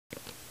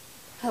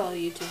Hello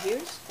YouTube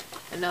viewers,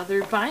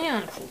 another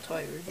Bionicle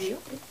toy review.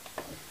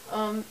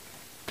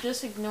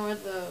 Just ignore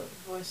the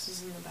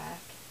voices in the back,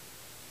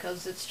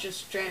 because it's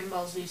just Dragon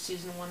Ball Z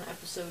Season 1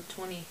 Episode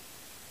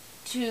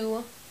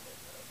 22,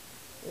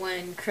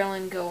 when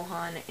Krillin,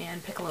 Gohan,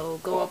 and Piccolo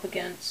go up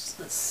against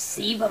the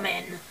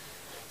Cybermen.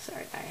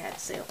 Sorry, I had to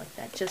say it like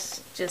that,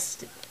 just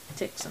to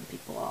tick some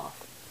people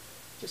off.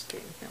 Just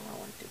kidding, no, I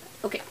won't do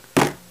that. Okay,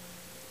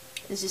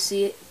 as you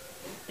see, it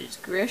is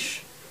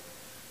Gresh.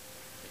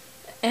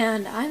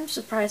 And I'm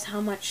surprised how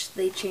much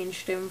they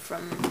changed him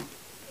from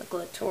the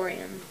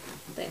Glatorian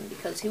thing,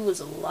 because he was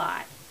a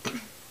lot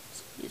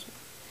excuse me,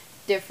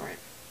 different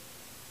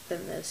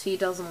than this. He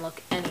doesn't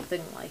look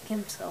anything like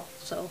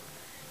himself, so,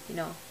 you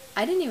know,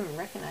 I didn't even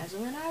recognize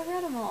him, and I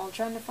read them all,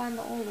 trying to find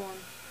the old one.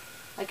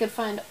 I could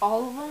find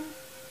all of them,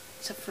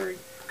 except for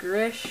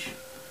Gresh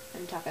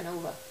and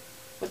Takanova.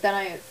 But then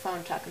I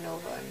found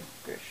Takanova and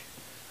Gresh.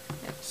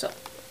 Yeah, so,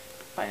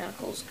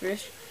 Bionicles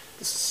Gresh.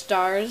 The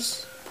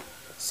stars,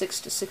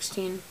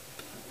 6-16,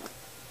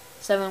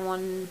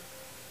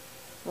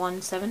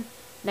 7117,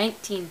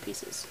 19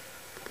 pieces.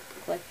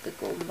 Collect the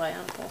golden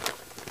Bionicle.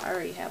 I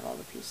already have all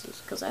the pieces,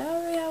 because I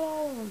already have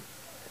all of them.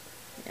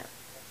 Yeah.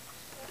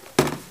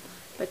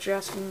 Bet you're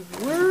asking,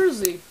 where is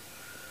he?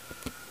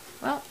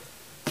 Well,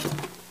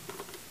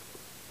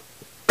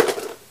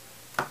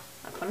 I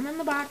put him in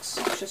the box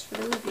just for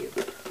the review.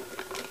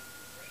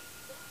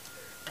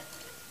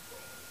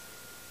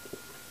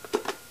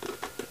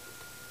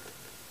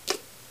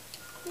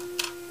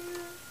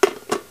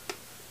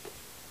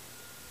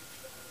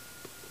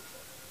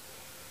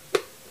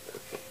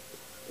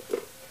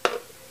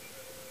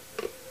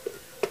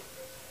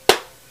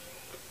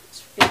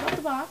 Forget about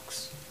the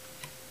box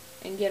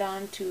and get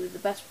on to the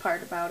best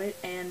part about it,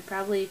 and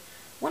probably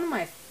one of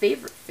my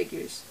favorite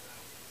figures.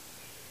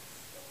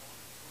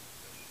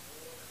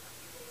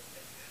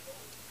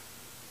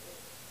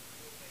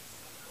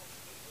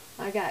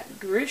 I got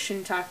Gresh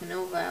and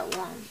Takanova at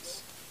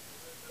once.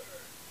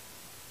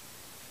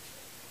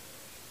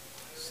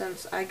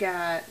 Since I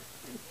got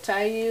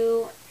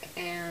Taiyu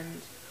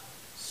and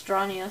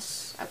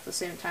Stronius at the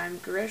same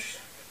time, Gresh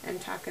and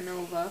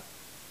Takanova,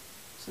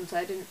 since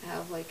I didn't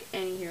have like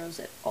any heroes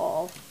at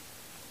all,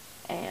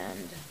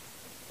 and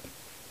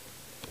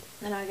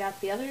then I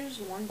got the others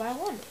one by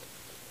one.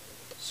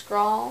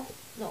 Skrull,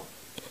 no,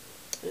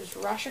 there's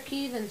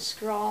Rashaki, then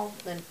Skrull,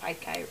 then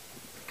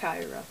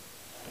Pyra.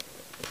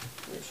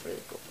 It's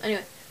really cool.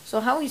 Anyway, so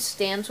how he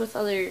stands with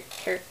other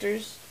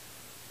characters.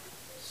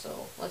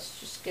 So let's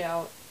just get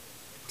out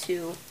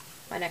to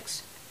my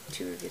next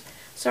two reviews.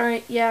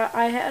 Sorry, yeah,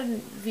 I had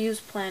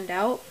reviews planned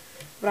out,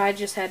 but I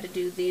just had to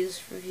do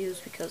these reviews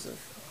because of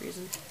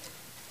reasons.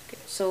 Okay,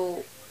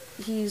 so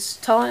he's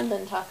taller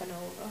than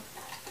Takanova.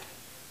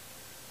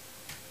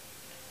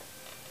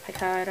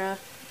 Pyra,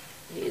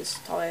 he's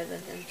taller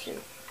than him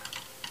too.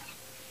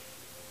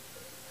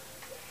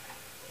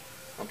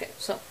 Okay,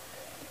 so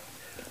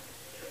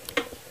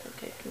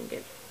okay, can we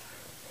get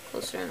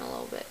closer in a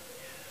little bit?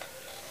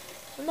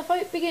 And the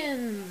fight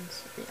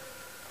begins. Yeah.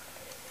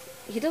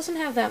 He doesn't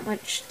have that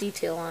much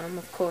detail on him,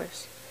 of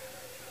course.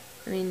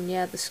 I mean,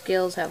 yeah, the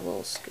scales have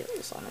little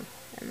scales on him,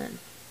 and then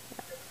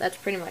yeah, that's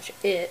pretty much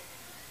it.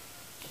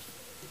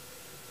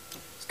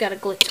 He's got a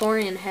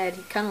Glatorian head.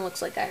 He kind of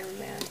looks like Iron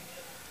Man,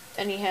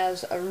 and he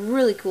has a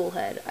really cool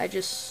head. I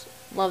just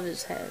love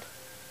his head.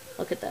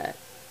 Look at that.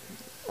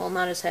 Well,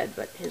 not his head,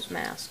 but his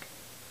mask.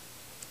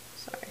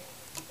 Sorry.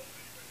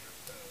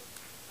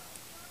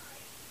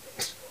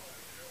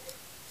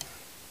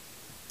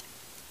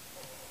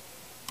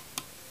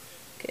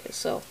 Okay,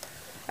 so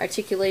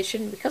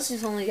articulation, because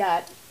he's only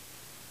got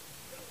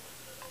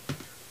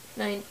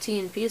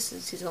 19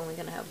 pieces, he's only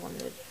going to have one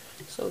head.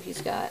 So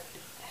he's got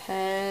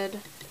head,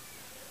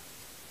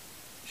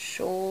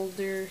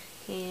 shoulder,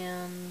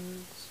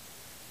 hands,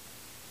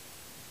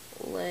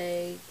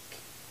 leg,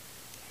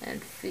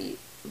 and feet,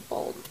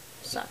 ball and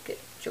socket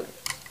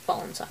joints.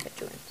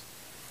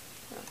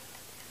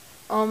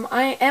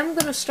 I am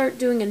going to start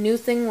doing a new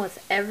thing with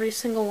every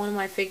single one of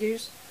my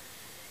figures.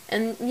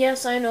 And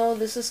yes, I know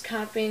this is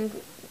copying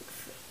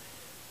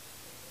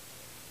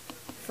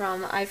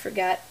from, I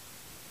forgot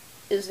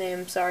his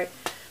name, sorry.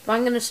 But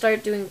I'm going to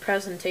start doing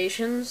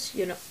presentations,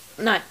 you know,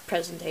 not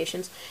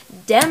presentations,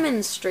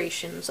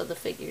 demonstrations of the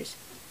figures.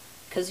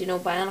 Because, you know,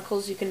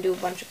 Bionicles, you can do a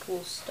bunch of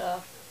cool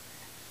stuff.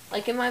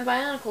 Like in my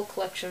Bionicle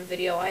collection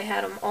video, I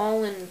had them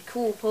all in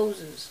cool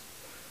poses.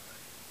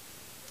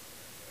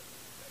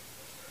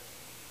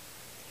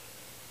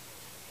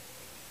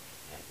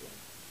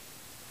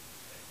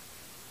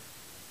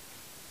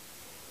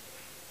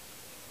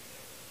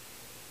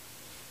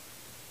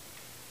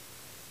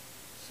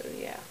 So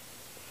yeah,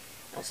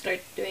 I'll start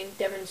doing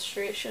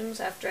demonstrations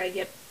after I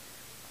get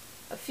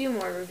a few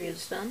more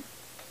reviews done.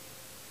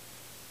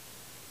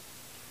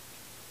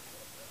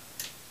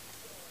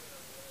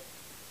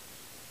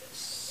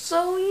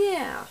 So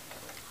yeah,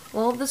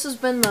 well, this has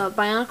been the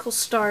Bionicle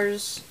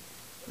Stars,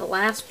 the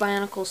last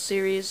Bionicle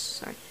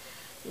series,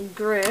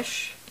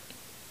 Gresh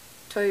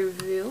toy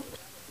review.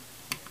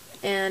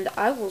 and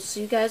I will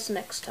see you guys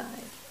next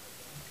time.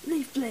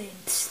 Leaf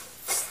blades.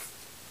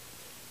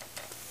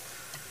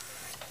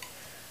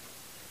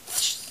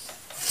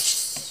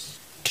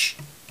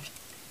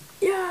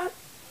 Yeah.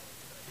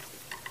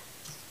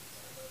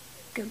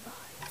 Goodbye.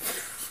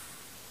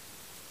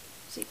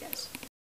 See you guys.